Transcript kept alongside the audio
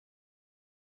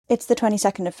It's the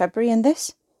 22nd of February and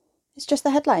this is just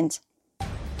the headlines.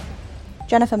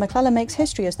 Jennifer McClellan makes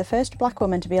history as the first black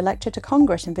woman to be elected to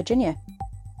Congress in Virginia.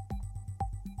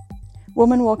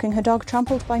 Woman walking her dog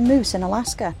trampled by moose in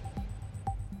Alaska.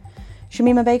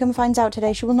 Shamima Begum finds out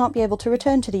today she will not be able to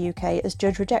return to the UK as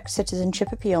judge rejects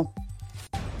citizenship appeal.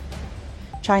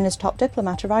 China's top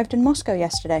diplomat arrived in Moscow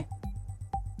yesterday.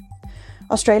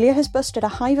 Australia has busted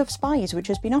a hive of spies which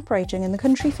has been operating in the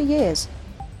country for years.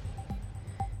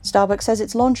 Starbucks says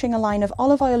it's launching a line of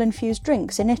olive oil-infused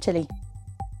drinks in Italy.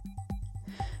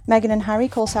 Meghan and Harry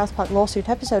call South Park lawsuit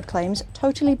episode claims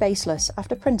totally baseless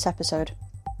after Prince episode.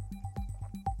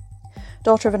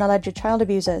 Daughter of an alleged child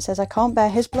abuser says I can't bear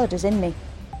his blood is in me.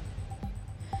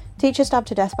 Teacher stabbed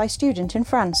to death by student in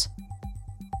France.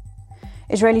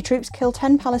 Israeli troops kill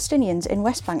 10 Palestinians in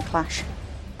West Bank clash.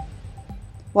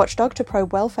 Watchdog to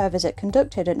probe welfare visit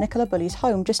conducted at Nicola Bulley's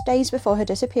home just days before her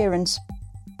disappearance.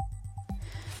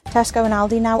 Tesco and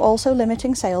Aldi now also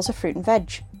limiting sales of fruit and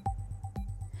veg.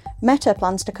 Meta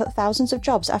plans to cut thousands of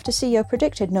jobs after CEO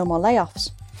predicted no more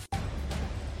layoffs.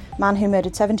 Man who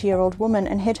murdered 70-year-old woman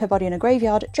and hid her body in a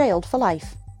graveyard, jailed for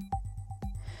life.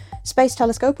 Space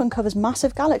telescope uncovers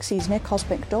massive galaxies near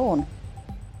cosmic dawn.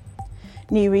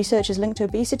 New research has linked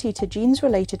obesity to genes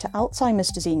related to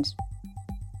Alzheimer's disease.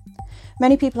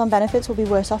 Many people on benefits will be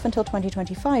worse off until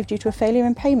 2025 due to a failure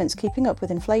in payments keeping up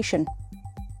with inflation.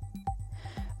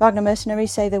 Wagner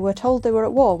mercenaries say they were told they were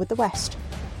at war with the West.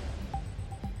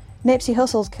 Nipsey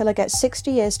Hussle's killer gets 60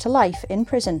 years to life in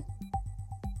prison.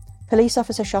 Police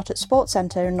officer shot at sports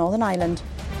centre in Northern Ireland.